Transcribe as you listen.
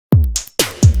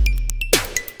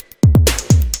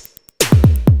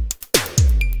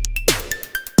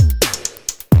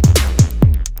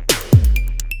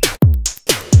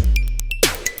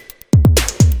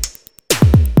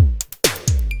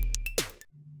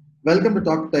Welcome to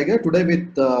TalkTo Tiger. Today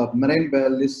with Marine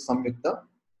Biologist Samyukta.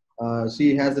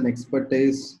 She has an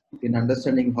expertise in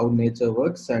understanding how nature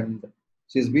works, and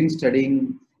she's been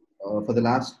studying for the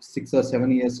last 6 or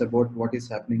 7 years about what is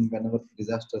happening whenever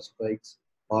disaster strikes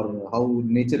or how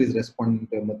nature is responding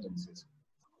to emergencies.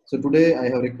 So today I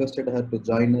have requested her to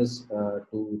join us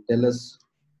to tell us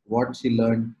what she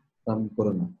learned from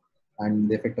Corona and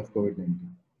the effect of COVID-19.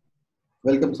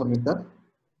 Welcome, Samyukta.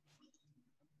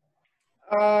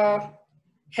 Uh,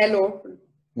 Hello,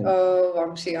 Yeah.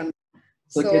 Vamshi.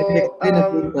 So can you So, explain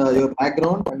about your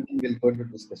background and then we'll go into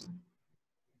discussion.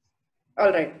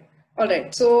 all right, all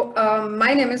right. So,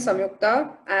 my name is Samyukta,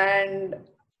 and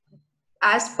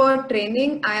as per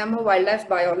training, I am a wildlife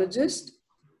biologist,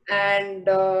 and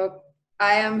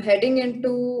I am heading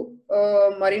into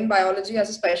marine biology as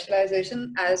a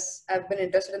specialization, as I've been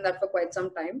interested in that for quite some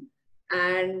time.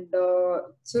 And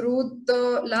through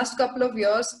the last couple of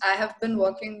years, I have been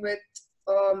working with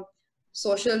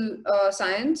social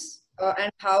science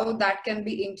and how that can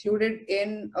be included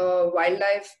in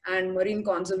wildlife and marine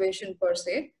conservation per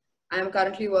se. I am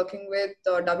currently working with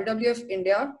WWF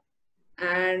India,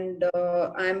 and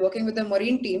I'm working with the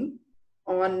marine team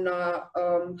on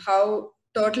how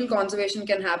turtle conservation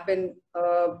can happen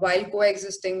while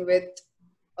coexisting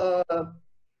uh,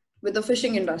 with the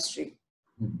fishing industry.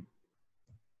 Mhm.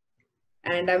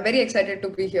 And I'm very excited to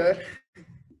be here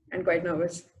and quite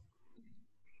nervous.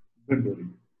 Good, good.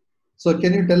 So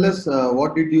can you tell us why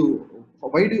do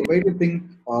you think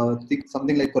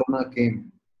something like Corona came?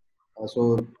 So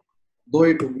though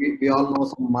we all know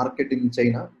some market in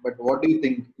China, but what do you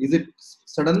think? Is it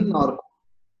sudden or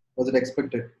was it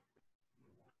expected?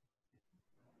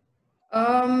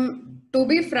 To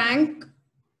be frank,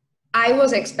 I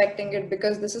was expecting it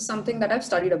because this is something that I've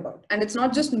studied about. And it's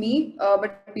not just me,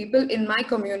 but people in my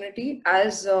community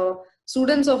as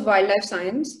students of wildlife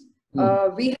science.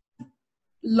 Hmm. We have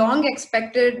long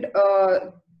expected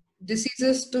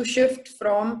diseases to shift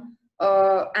from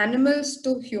animals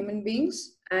to human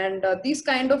beings. And these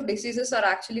kind of diseases are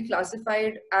actually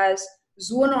classified as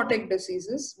zoonotic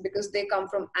diseases because they come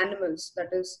from animals, that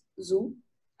is zoo.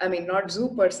 I mean, not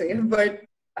zoo per se, but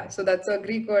so that's a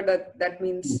Greek word that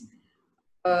means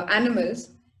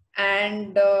animals.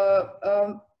 And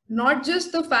not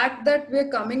just the fact that we're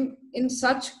coming in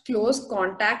such close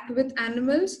contact with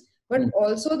animals, but Hmm.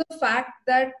 also the fact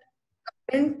that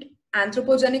current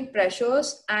anthropogenic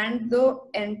pressures and the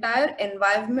entire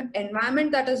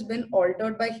environment that has been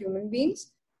altered by human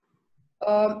beings,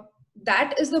 um,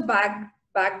 that is the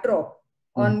backdrop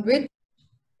Hmm. on which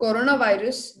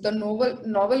coronavirus, the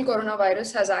novel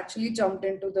coronavirus, has actually jumped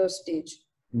into the stage,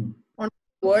 Hmm. on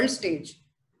the world stage.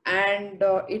 And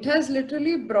it has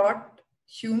literally brought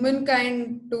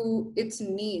humankind to its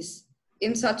knees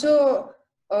in such a,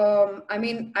 I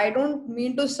mean, I don't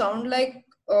mean to sound like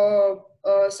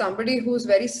somebody who's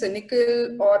very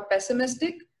cynical or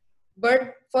pessimistic,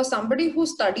 but for somebody who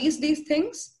studies these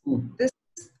things, Hmm. this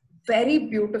is very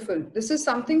beautiful. This is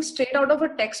something straight out of a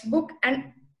textbook and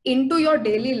into your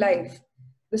daily life.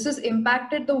 This has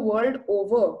impacted the world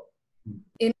over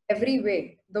in every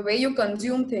way. The way you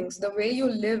consume things, the way you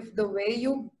live, the way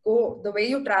you go, the way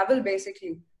you travel,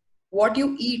 basically, what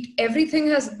you eat, everything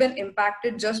has been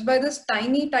impacted just by this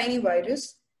tiny, tiny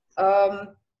virus.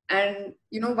 And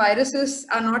viruses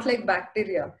are not like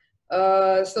bacteria.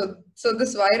 So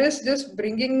this virus just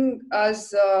bringing us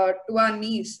to our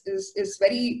knees is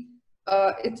very.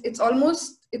 It's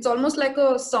almost like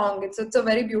a song. It's a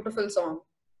very beautiful song.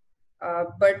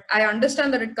 But I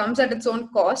understand that it comes at its own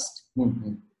cost.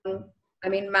 Hmm. I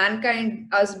mean,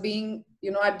 mankind, us being,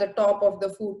 at the top of the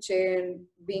food chain,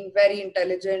 being very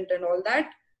intelligent and all that.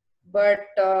 But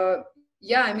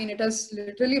yeah, I mean, it has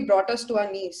literally brought us to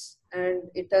our knees, and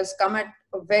it has come at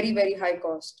a very, very high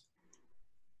cost.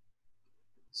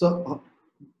 So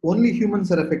only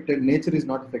humans are affected. Nature is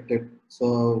not affected.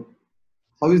 So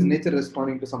how is nature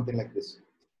responding to something like this?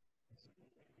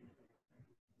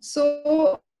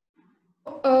 So,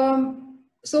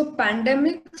 so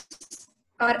pandemics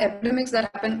are epidemics that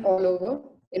happen all over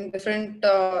in different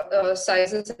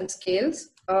sizes and scales.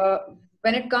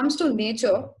 When it comes to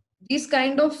nature, these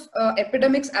kind of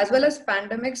epidemics as well as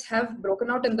pandemics have broken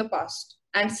out in the past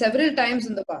and several times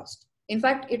in the past. In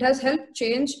fact, it has helped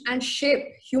change and shape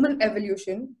human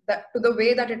evolution to the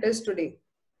way that it is today.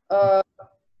 Uh,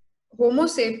 Homo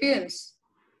sapiens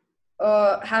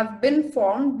have been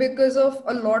formed because of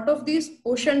a lot of these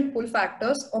push and pull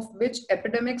factors, of which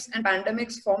epidemics and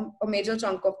pandemics form a major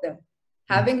chunk of them.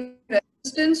 Hmm. Having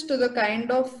resistance to the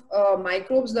kind of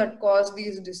microbes that cause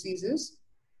these diseases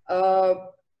uh,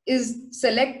 is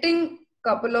selecting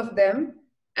couple of them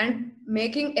and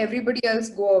making everybody else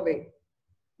go away,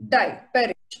 die,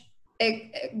 perish,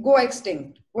 go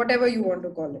extinct, whatever you want to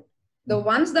call it. The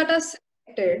ones that are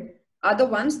selected are the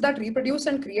ones that reproduce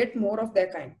and create more of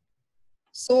their kind.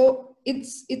 So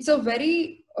it's a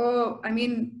very I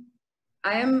mean,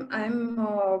 I'm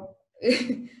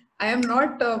I am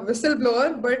not a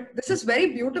whistleblower, but this is very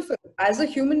beautiful as a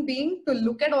human being to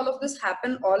look at all of this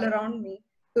happen all around me,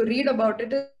 to read about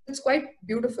it. It's quite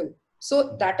beautiful.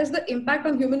 So that is the impact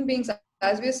on human beings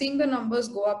as we are seeing the numbers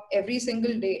go up every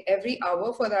single day, every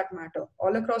hour for that matter,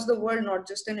 all across the world, not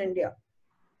just in India.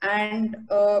 And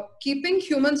keeping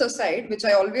humans aside, which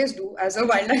I always do as a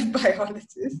wildlife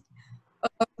biologist,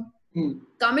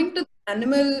 coming to the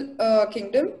animal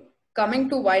kingdom, coming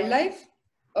to wildlife,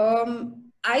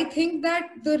 I think that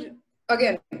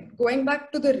again, going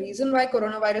back to the reason why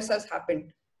coronavirus has happened,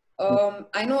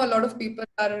 I know a lot of people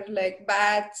are like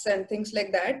bats and things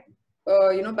like that.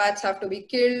 Bats have to be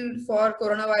killed for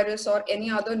coronavirus or any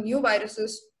other new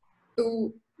viruses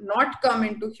to not come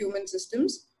into human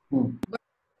systems. But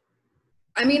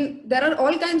I mean, there are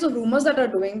all kinds of rumors that are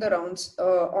doing the rounds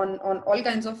on all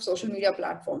kinds of social media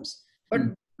platforms. But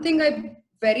one thing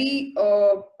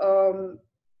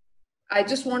I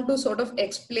just want to sort of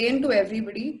explain to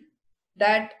everybody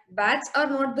that bats are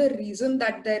not the reason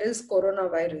that there is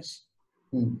coronavirus.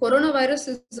 Coronavirus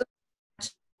is a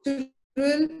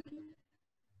natural,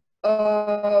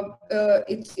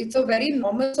 it's a very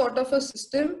normal sort of a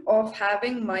system of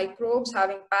having microbes,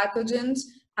 having pathogens,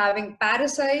 having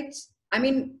parasites. I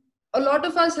mean, a lot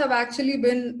of us have actually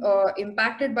been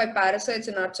impacted by parasites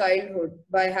in our childhood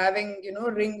by having,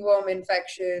 ringworm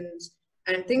infections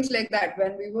and things like that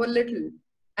when we were little.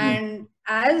 And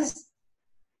as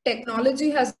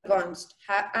technology has advanced,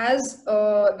 as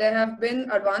there have been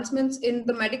advancements in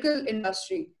the medical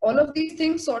industry, all of these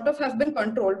things sort of have been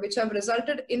controlled, which have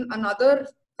resulted in another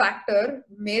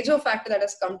major factor that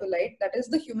has come to light, that is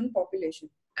the human population.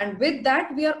 And with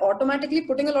that, we are automatically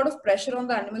putting a lot of pressure on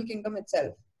the animal kingdom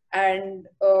itself, and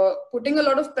putting a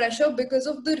lot of pressure because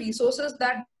of the resources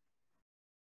that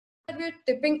we're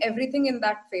tipping everything in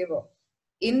that favor,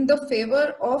 in the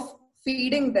favor of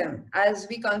feeding them, as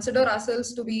we consider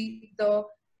ourselves to be the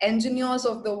engineers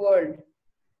of the world.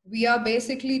 We are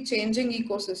basically changing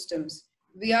ecosystems.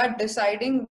 We are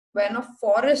deciding when a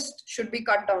forest should be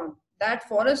cut down. That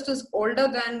forest is older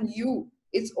than you.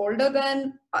 It's older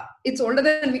than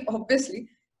me, obviously.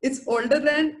 It's older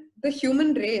than the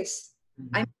human race.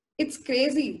 I mean, it's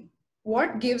crazy.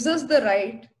 What gives us the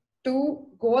right to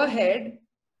go ahead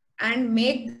and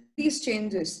make these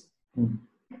changes?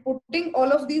 Putting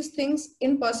all of these things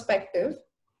in perspective,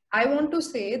 I want to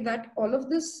say that all of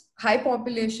this high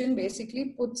population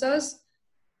basically puts us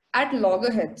at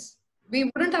loggerheads. We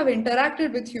wouldn't have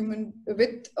interacted with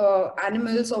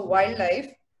animals or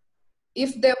wildlife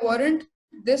if there weren't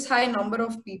this high number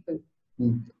of people.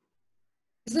 The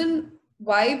reason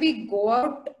why we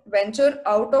venture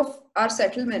out of our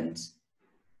settlements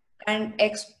and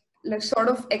sort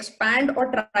of expand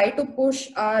or try to push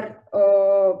our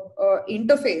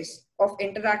interface of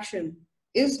interaction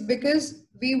is because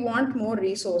we want more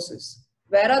resources.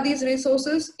 Where are these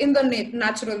resources? In the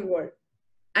natural world.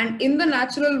 And in the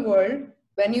natural world,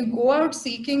 when you go out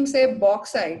seeking, say,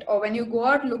 bauxite, or when you go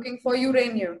out looking for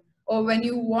uranium, or when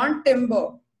you want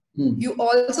timber, you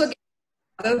also get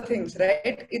other things,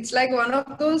 right? It's like one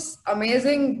of those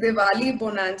amazing Diwali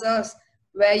bonanzas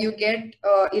where you get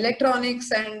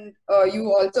electronics and you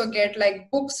also get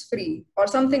like books free or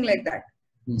something like that.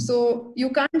 So you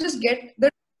can't just get the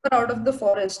timber out of the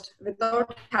forest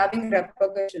without having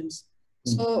repercussions.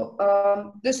 So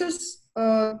this is,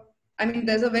 I mean,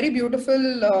 there's a very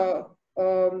beautiful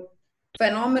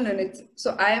phenomenon.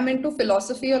 So I am into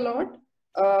philosophy a lot.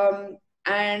 So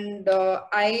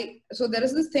there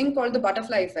is this thing called the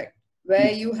butterfly effect,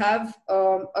 where you have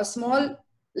a small,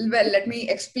 let me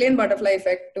explain butterfly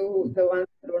effect to the ones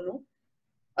who don't know.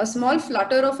 A small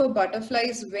flutter of a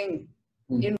butterfly's wing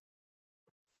in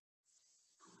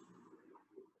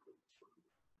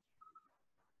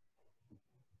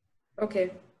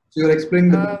Okay. So you're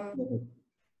explaining the butterfly effect.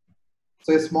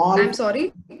 So a small. I'm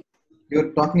sorry.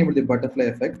 You're talking about the butterfly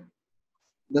effect.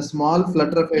 The small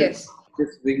flutter of Yes.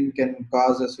 this wing can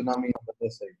cause a tsunami on the other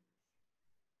side.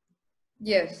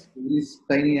 Yes. This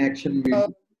tiny action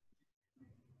will.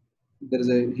 There is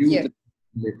a huge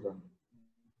later on.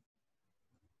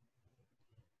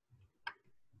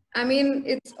 I mean,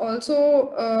 it's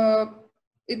also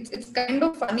it's kind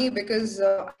of funny because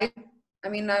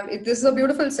this is a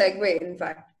beautiful segue. In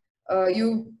fact,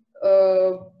 you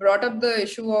brought up the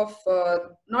issue of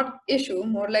not issue,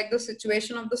 more like the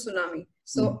situation of the tsunami.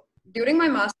 So during my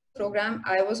master's program,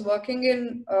 I was working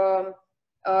in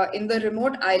the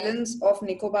remote islands of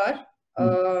Nicobar,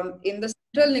 in the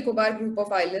central Nicobar group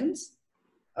of islands,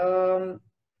 for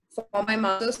my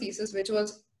master's thesis, which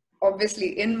was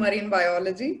obviously in marine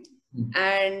biology.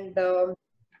 And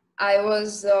I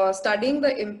was studying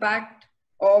the impact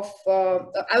of,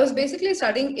 I was basically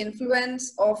studying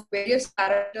influence of various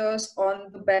characters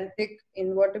on the benthic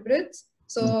invertebrates.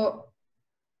 So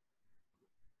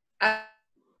I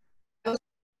was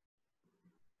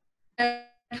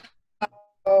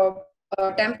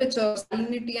temperature,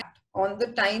 salinity on the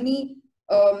tiny,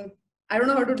 I don't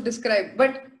know how to describe,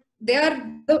 but they are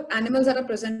the animals that are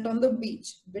present on the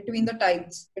beach between the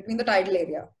tides, between the tidal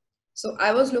area. So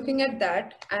I was looking at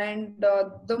that, and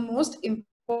the most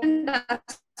important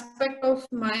aspect of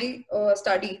my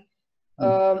study,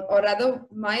 or rather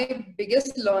my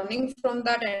biggest learning from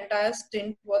that entire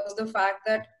stint, was the fact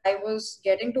that I was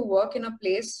getting to work in a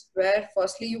place where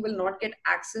firstly you will not get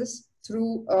access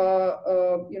through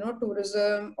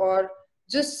tourism, or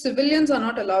just civilians are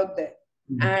not allowed there.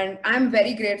 And I'm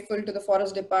very grateful to the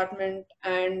forest department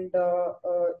and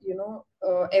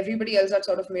everybody else that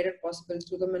sort of made it possible,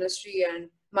 through the ministry, and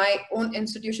my own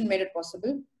institution made it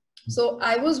possible. So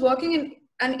I was working in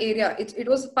an area, it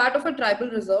was part of a tribal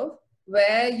reserve,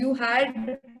 where you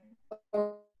had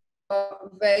the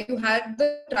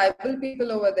tribal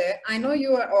people over there. I know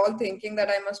you are all thinking that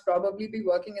I must probably be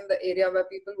working in the area where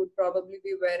people would probably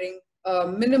be wearing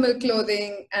minimal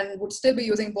clothing and would still be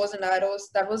using bows and arrows.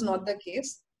 That was not the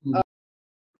case.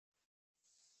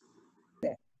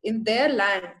 In their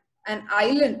land, an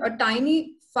island, a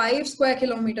tiny 5 square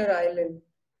kilometer island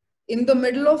in the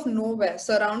middle of nowhere,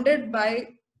 surrounded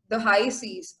by the high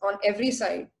seas on every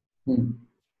side.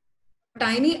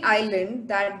 Tiny island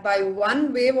that by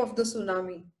one wave of the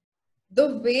tsunami,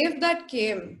 the wave that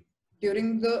came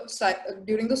during the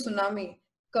tsunami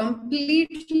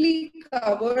completely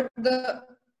covered the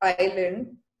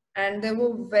island, and there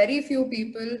were very few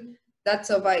people that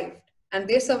survived, and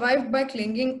they survived by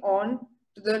clinging on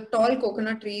to the tall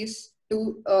coconut trees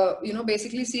to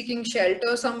basically seeking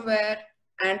shelter somewhere.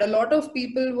 And a lot of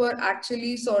people were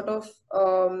actually sort of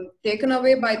taken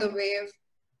away by the wave.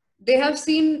 They have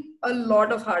seen a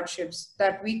lot of hardships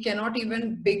that we cannot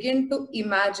even begin to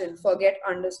imagine, forget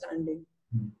understanding.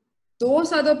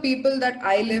 Those are the people that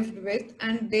I lived with,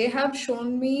 and they have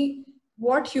shown me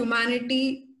what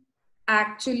humanity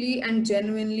actually and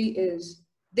genuinely is.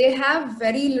 They have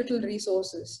very little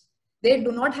resources. They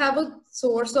do not have a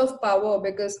source of power,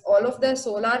 because all of their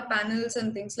solar panels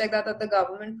and things like that the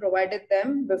government provided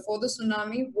them before the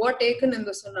tsunami were taken in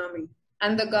the tsunami.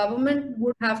 And the government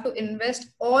would have to invest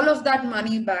all of that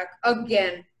money back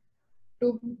again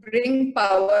to bring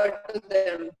power to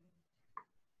them.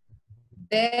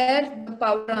 There, the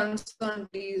power runs on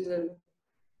diesel.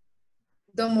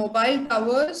 The mobile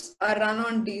towers are run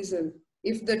on diesel.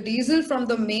 If the diesel from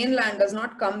the mainland does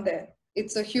not come there,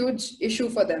 it's a huge issue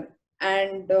for them.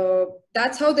 And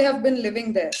that's how they have been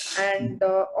living there. And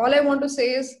all I want to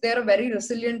say is they're a very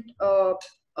resilient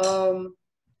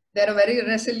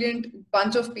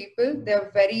bunch of people.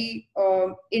 They're very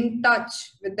in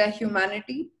touch with their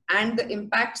humanity and the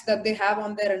impacts that they have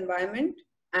on their environment.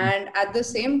 And at the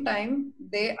same time,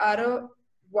 they are a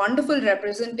wonderful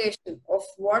representation of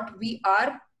what we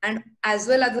are, and as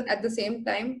well as at the same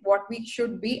time what we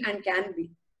should be and can be.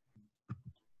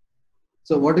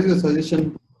 So what is your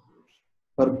suggestion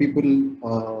for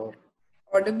people?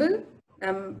 Audible?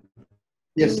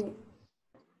 Yes.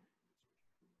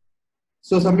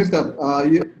 So Samyukta,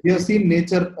 you have seen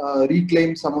nature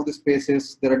reclaim some of the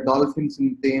spaces. There are dolphins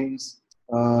in Thames.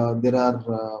 There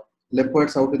are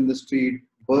leopards out in the street.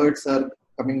 Birds are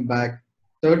coming back.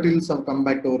 Turtles have come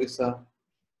back to Orissa.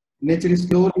 Nature is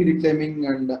slowly reclaiming,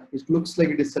 and it looks like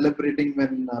it is celebrating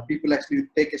when people actually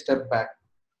take a step back.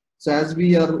 So as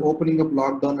we are opening up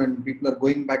lockdown and people are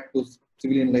going back to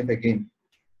civilian life again,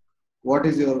 what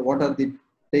are the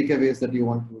takeaways that you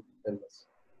want to tell us?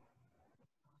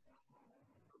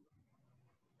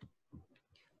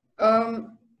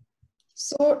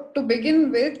 So to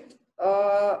begin with,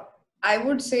 I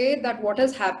would say that what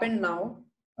has happened now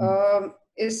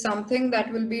is something that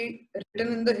will be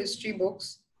written in the history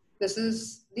books.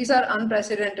 These are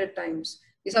unprecedented times.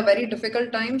 These are very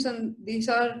difficult times, and these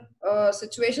are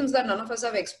situations that none of us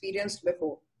have experienced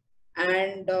before.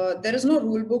 And there is no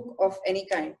rule book of any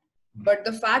kind. But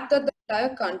the fact that the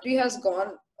entire country has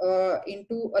gone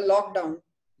into a lockdown,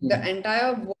 the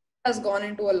entire world has gone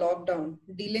into a lockdown,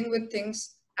 dealing with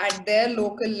things at their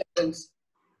local levels.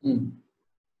 I'm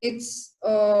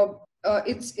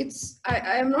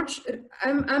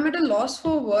at a loss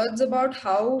for words about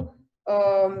how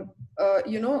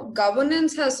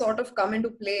governance has sort of come into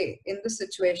play in this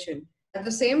situation. At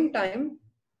the same time,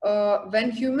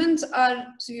 when humans are,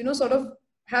 sort of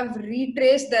have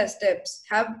retraced their steps,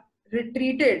 have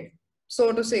retreated,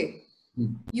 so to say,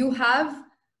 you have,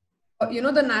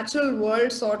 the natural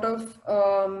world sort of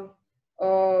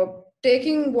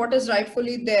taking what is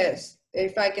rightfully theirs,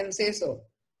 if I can say so.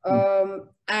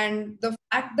 And the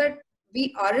fact that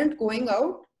we aren't going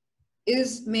out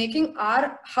is making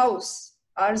our house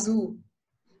our zoo.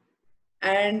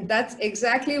 And that's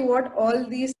exactly what all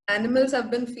these animals have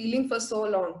been feeling for so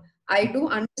long. I do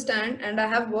understand, and I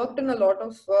have worked in a lot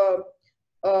of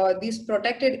these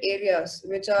protected areas,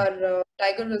 which are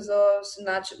tiger reserves,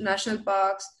 national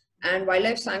parks, and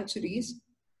wildlife sanctuaries.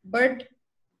 But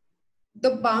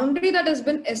the boundary that has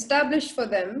been established for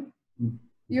them,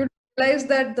 you realize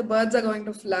that the birds are going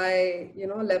to fly,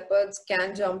 leopards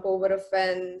can jump over a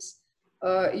fence,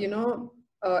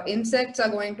 insects are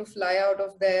going to fly out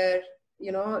of there,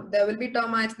 there will be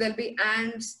termites, there'll be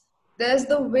ants, there's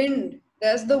the wind,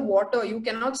 there's the water, you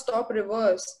cannot stop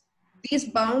rivers. These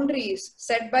boundaries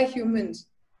set by humans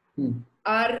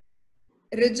are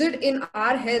rigid in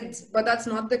our heads, but that's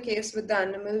not the case with the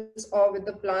animals or with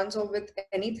the plants or with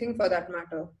anything for that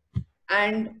matter.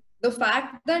 And the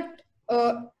fact that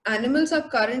animals are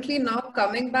currently now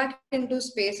coming back into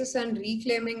spaces and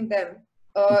reclaiming them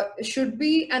should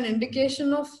be an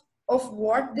indication of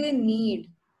what they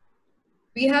need.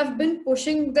 We have been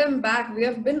pushing them back. We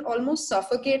have been almost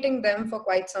suffocating them for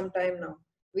quite some time now.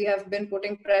 We have been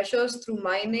putting pressures through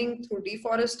mining, through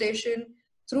deforestation,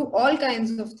 through all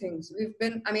kinds of things. We've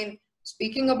been,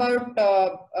 speaking about,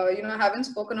 I haven't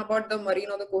spoken about the marine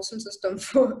or the coastal system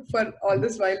for all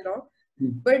this while now,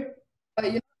 but,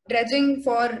 dredging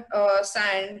for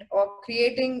sand or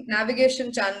creating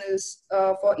navigation channels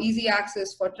for easy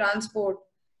access, for transport,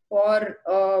 for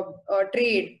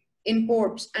trade,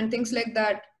 imports, and things like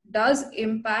that does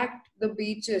impact the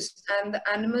beaches and the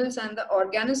animals and the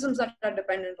organisms that are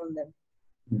dependent on them.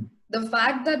 The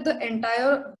fact that the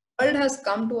entire world has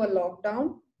come to a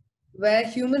lockdown where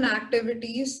human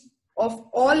activities of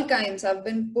all kinds have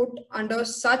been put under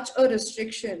such a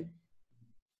restriction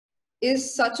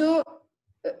is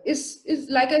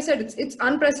like I said, it's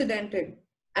unprecedented.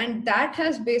 And that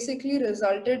has basically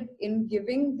resulted in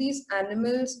giving these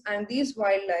animals and these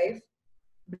wildlife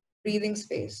breathing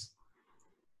space.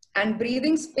 And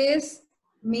breathing space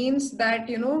means that,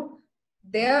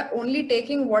 they're only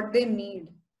taking what they need,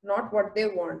 not what they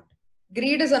want.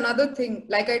 Greed is another thing.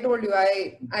 Like I told you,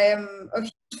 I am a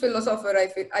huge philosopher,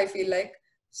 I feel like.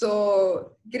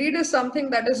 So greed is something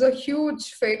that is a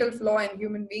huge fatal flaw in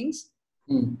human beings.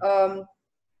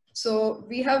 So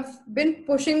we have been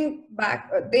pushing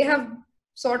back. They have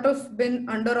sort of been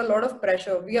under a lot of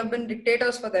pressure. We have been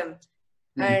dictators for them.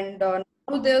 And now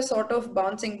they're sort of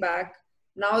bouncing back.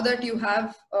 Now that you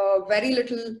have very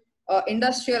little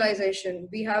industrialization,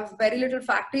 we have very little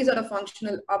factories that are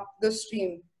functional up the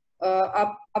stream,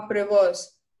 up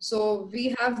rivers. So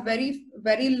we have very,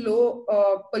 very low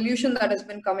pollution that has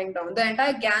been coming down. The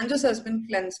entire Ganges has been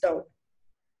cleansed out.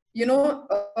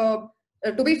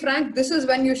 To be frank, this is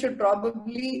when you should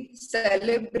probably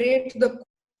celebrate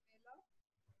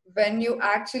when you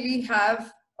actually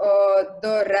have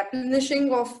the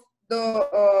replenishing of the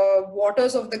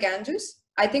waters of the Ganges.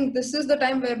 I think this is the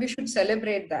time where we should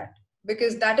celebrate that,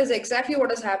 because that is exactly what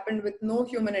has happened with no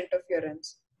human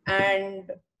interference. And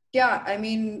yeah,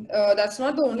 that's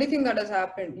not the only thing that has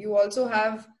happened. You also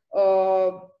have,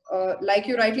 like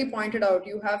you rightly pointed out,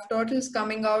 you have turtles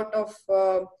coming out of,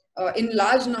 in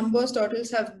large numbers,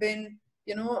 turtles have been,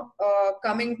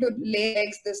 coming to lay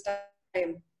eggs this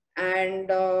time. And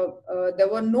there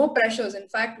were no pressures. In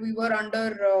fact, we were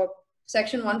under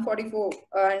Section 144,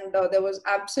 and there was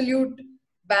absolute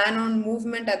ban on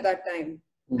movement at that time.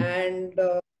 And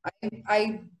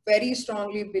I very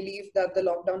strongly believe that the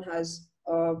lockdown has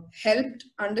helped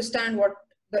understand what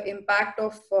the impact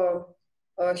of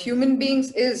human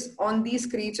beings is on these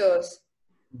creatures,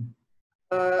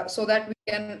 so that we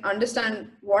can understand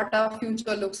what our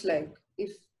future looks like.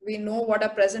 If we know what our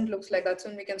present looks like, that's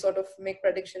when we can sort of make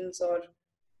predictions or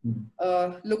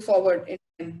look forward in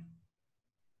time.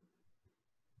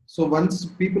 So once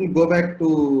people go back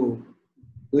to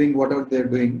doing whatever they're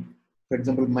doing, for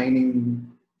example,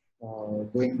 mining,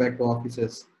 going back to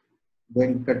offices,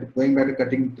 going back to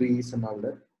cutting trees and all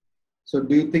that. So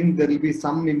do you think there will be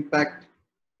some impact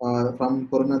from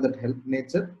corona that help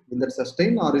nature? Will that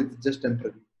sustain, or is it just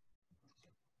temporary?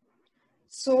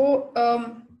 So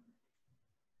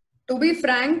to be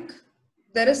frank,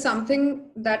 there is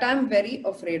something that I'm very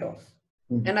afraid of.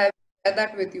 And I've shared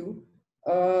that with you.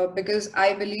 because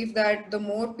I believe that the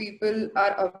more people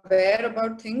are aware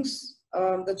about things,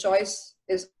 the choice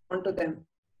is onto them.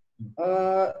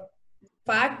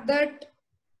 Fact that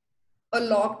a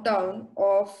lockdown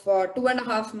of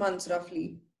 2.5 months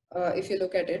roughly, if you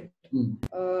look at it,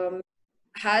 um,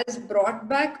 has brought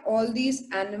back all these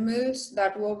animals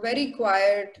that were very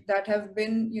quiet, that have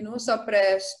been,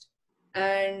 suppressed,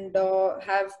 and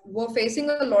were facing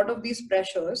a lot of these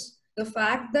pressures. The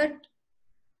fact that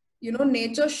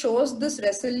nature shows this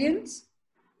resilience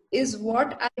is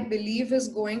what I believe is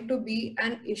going to be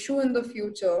an issue in the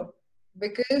future,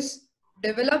 because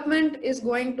development is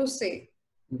going to say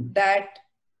that,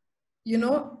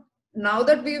 now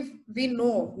that we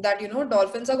know that,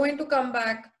 dolphins are going to come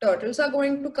back, turtles are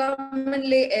going to come and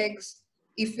lay eggs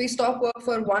if we stop work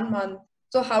for 1 month.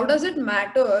 So how does it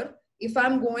matter if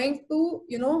I'm going to,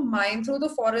 mine through the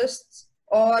forests,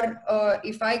 or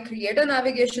if I create a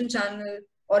navigation channel,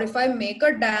 or if I make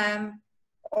a dam,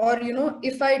 or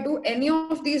if I do any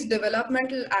of these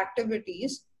developmental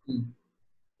activities?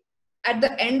 At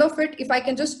the end of it, if I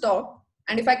can just stop,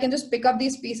 and if I can just pick up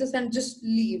these pieces and just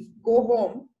leave, go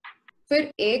home,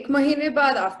 फिर 1 महीने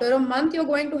बाद, after a month, you're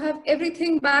going to have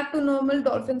everything back to normal.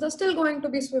 Dolphins are still going to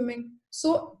be swimming.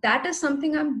 So that is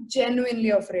something I'm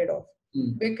genuinely afraid of,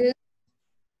 because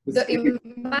the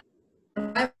impact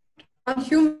on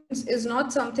humans is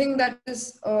not something that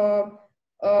is,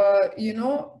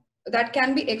 that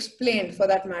can be explained, for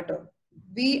that matter.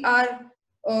 We are,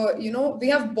 we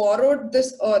have borrowed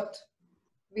this earth.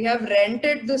 We have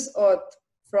rented this earth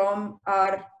from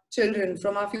our children,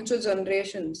 from our future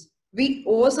generations. We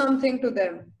owe something to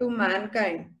them, to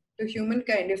mankind, to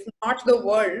humankind, if not the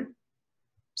world,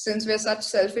 since we're such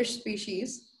selfish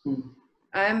species.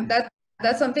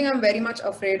 That's something I'm very much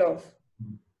afraid of.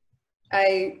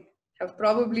 I have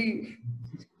probably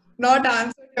not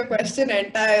answered your question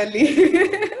entirely.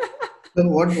 So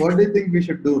what do you think we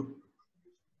should do?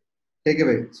 Take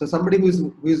away. So somebody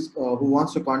who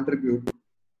wants to contribute,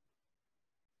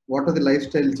 what are the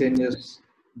lifestyle changes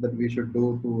that we should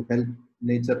do to help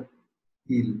nature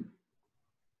heal?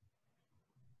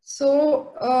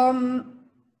 So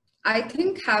I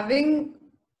think having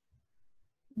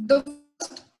the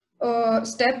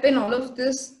first step in all of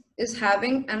this is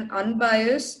having an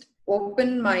unbiased,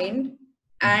 open mind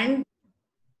and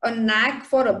a knack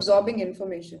for absorbing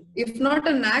information. If not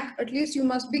a knack, at least you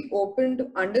must be open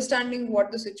to understanding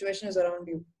what the situation is around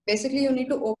you. Basically, you need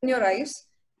to open your eyes,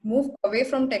 move away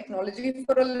from technology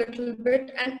for a little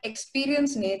bit, and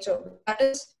experience nature. That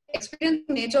is,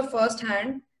 experiencing nature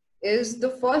firsthand is the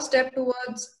first step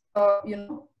towards,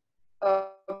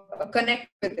 connect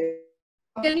with it.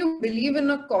 How can you believe in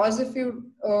a cause if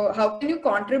you, how can you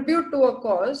contribute to a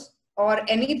cause or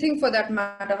anything for that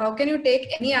matter? How can you take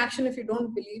any action if you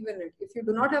don't believe in it? If you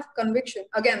do not have conviction,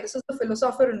 again, this is the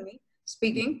philosopher in me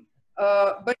speaking.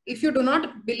 But if you do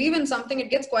not believe in something, it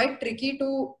gets quite tricky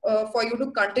to for you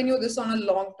to continue this on a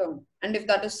long term. And if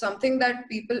that is something that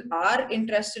people are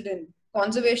interested in,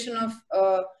 conservation of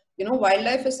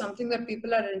wildlife is something that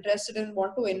people are interested in,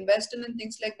 want to invest in, and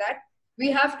things like that, we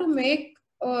have to make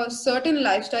certain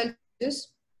lifestyle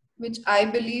changes, which I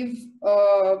believe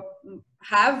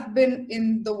have been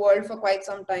in the world for quite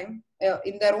some time,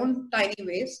 in their own tiny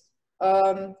ways.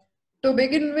 To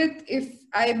begin with, if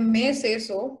I may say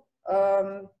so,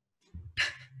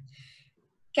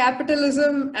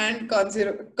 capitalism and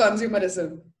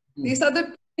consumerism. These are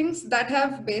the things that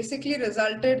have basically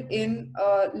resulted in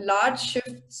large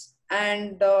shifts,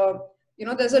 and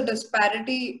there's a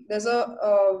disparity, there's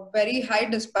a very high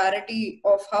disparity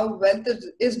of how wealth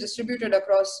is distributed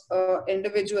across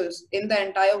individuals in the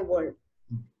entire world.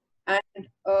 And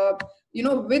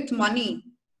with money,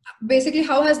 basically,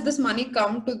 how has this money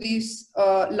come to these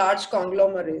large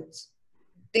conglomerates?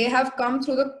 They have come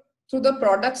through the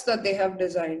products that they have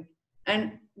designed.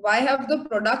 And why have the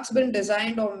products been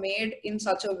designed or made in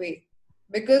such a way?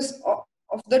 Because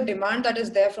of the demand that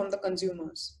is there from the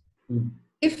consumers.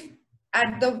 If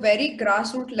at the very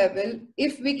grassroots level,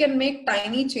 if we can make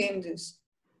tiny changes,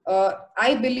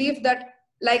 I believe that,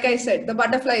 like I said, the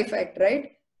butterfly effect,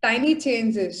 right? Tiny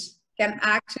changes can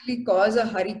actually cause a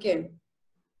hurricane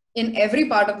in every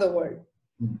part of the world.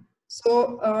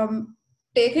 So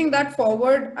taking that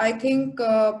forward, I think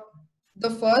the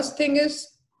first thing is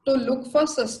to look for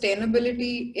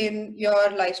sustainability in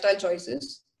your lifestyle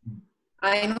choices.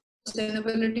 I know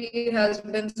sustainability has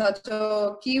been such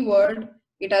a key word.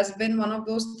 It has been one of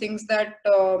those things that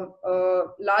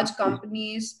large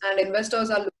companies and investors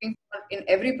are looking for in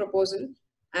every proposal,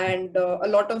 and a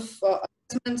lot of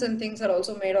assessments and things are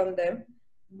also made on them.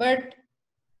 But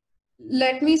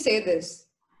let me say this.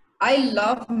 I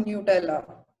love Nutella,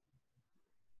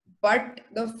 but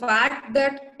the fact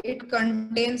that it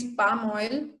contains palm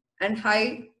oil and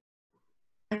how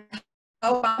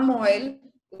palm oil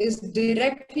is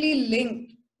directly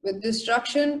linked with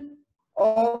destruction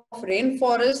of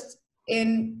rainforests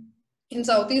in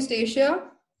Southeast Asia,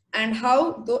 and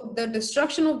how the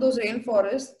destruction of those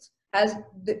rainforests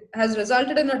has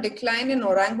resulted in a decline in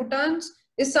orangutans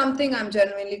is something I'm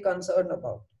genuinely concerned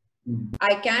about.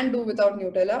 I can do without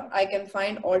Nutella. I can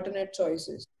find alternate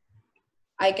choices.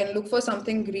 I can look for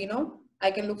something greener. I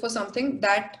can look for something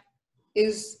that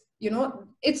is,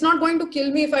 it's not going to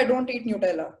kill me if I don't eat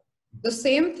Nutella. The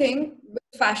same thing with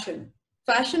fashion.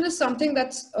 Fashion is something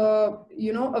that's, a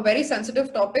very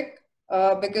sensitive topic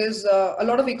because a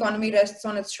lot of economy rests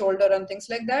on its shoulder and things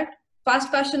like that. Fast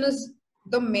fashion is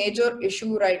the major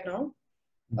issue right now.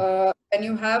 When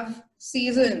you have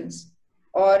seasons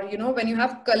or, when you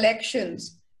have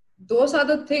collections, those are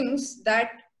the things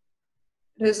that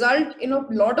result in a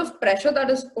lot of pressure that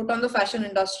is put on the fashion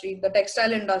industry, the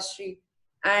textile industry,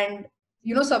 and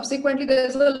subsequently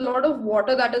there's a lot of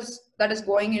water that is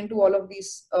going into all of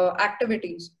these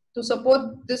activities to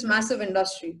support this massive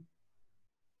industry.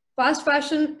 Fast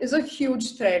fashion is a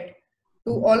huge threat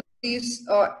to all of these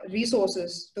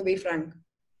resources, to be frank.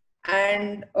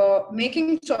 And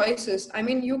making choices, I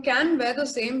mean, you can wear the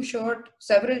same shirt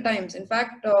several times. In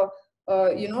fact,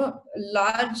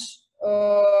 large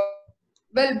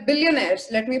billionaires,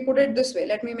 let me put it this way,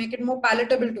 let me make it more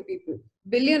palatable to people.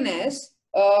 Billionaires,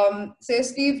 say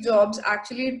Steve Jobs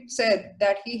actually said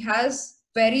that he has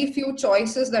very few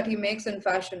choices that he makes in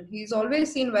fashion. He's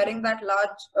always seen wearing that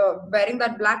wearing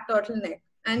that black turtleneck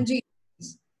and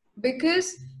jeans,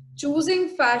 because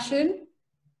choosing fashion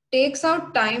takes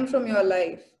out time from your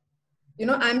life.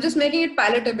 I'm just making it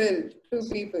palatable to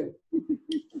people.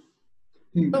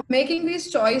 So making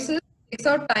these choices takes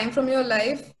out time from your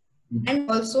life, and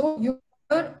also your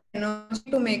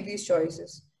energy to make these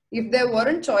choices. If there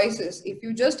weren't choices, if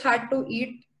you just had to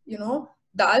eat,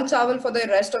 dal chawal for the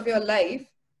rest of your life,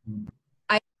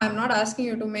 I'm not asking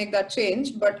you to make that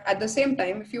change, but at the same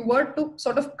time, if you were to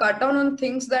sort of cut down on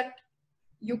things that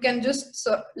you can just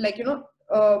sort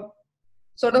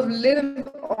of live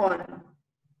on,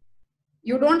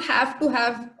 you don't have to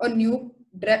have a new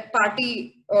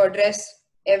party dress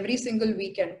every single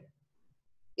weekend.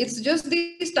 It's just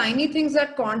these tiny things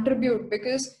that contribute,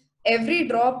 because every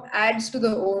drop adds to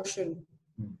the ocean.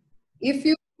 If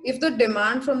the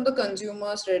demand from the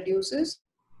consumers reduces,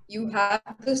 you have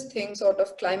this thing sort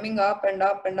of climbing up and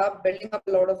up and up, building up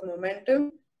a lot of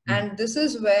momentum. And this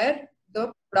is where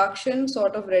the production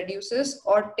sort of reduces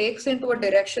or takes into a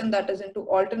direction that is into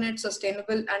alternate,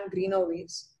 sustainable, and greener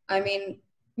ways. I mean,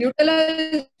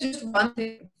 Nutella is just one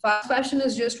thing. Fast fashion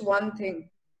is just one thing.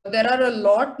 There are a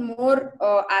lot more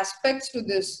aspects to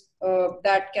this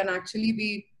that can actually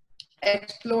be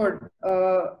explored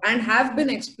and have been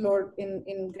explored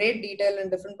in great detail in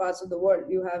different parts of the world.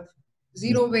 You have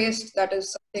zero waste, that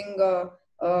is something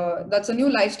that's a new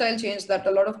lifestyle change that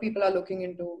a lot of people are looking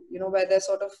into, where they're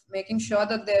sort of making sure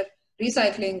that they're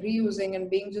recycling, reusing,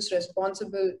 and being just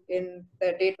responsible in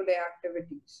their day-to-day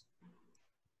activities.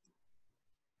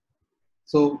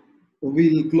 So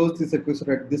we'll close this episode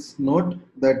at this note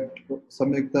that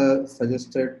Samyukta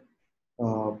suggested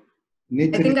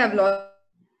nature. I think I've lost.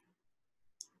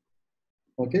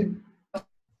 Okay.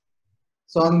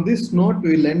 So on this note,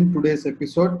 we'll end today's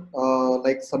episode.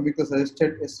 Like Samyukta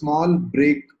suggested, a small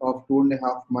break of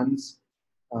 2.5 months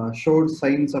showed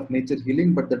signs of nature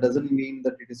healing, but that doesn't mean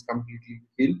that it is completely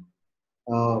healed.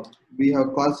 We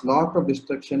have caused a lot of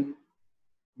destruction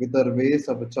with our ways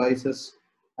of choices,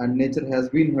 and nature has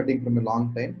been hurting from a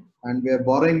long time, and we are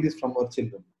borrowing this from our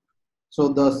children. So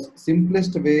the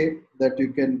simplest way that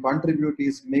you can contribute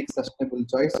is make sustainable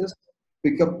choices,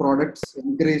 pick up products,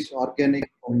 encourage organic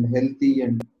and healthy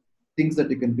and things that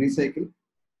you can recycle,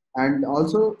 and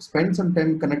also spend some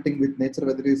time connecting with nature,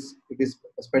 whether it is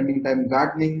spending time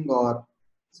gardening or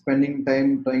spending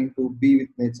time trying to be with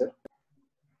nature.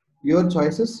 Your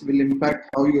choices will impact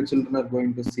how your children are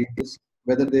going to see this,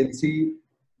 whether they'll see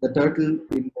the turtle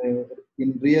in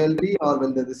reality or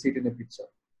whether they see it in a picture.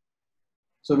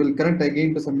 So we'll connect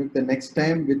again to Samyukta next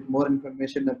time with more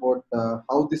information about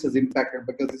how this has impacted,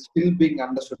 because it's still being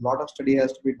understood. A lot of study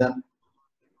has to be done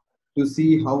to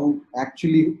see how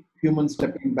actually human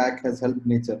stepping back has helped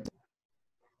nature.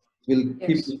 We'll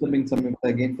keep welcoming Samyukta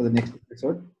again for the next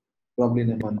episode, probably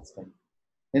in a month's time.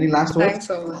 Any last words? Thanks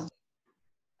so much.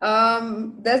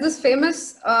 There's this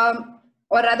famous,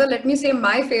 or rather, let me say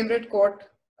my favorite quote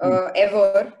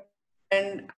ever.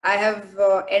 And I have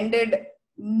ended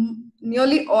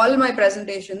nearly all my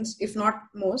presentations, if not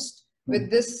most,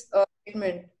 with this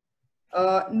statement: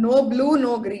 no blue,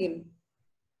 no green.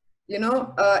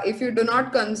 If you do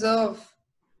not conserve,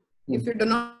 if you do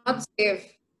not save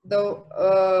the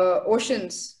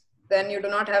oceans, then you do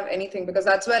not have anything, because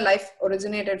that's where life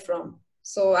originated from.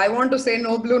 So I want to say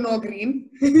no blue, no green.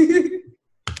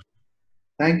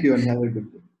 Thank you and have a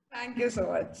good day. Thank you so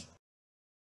much.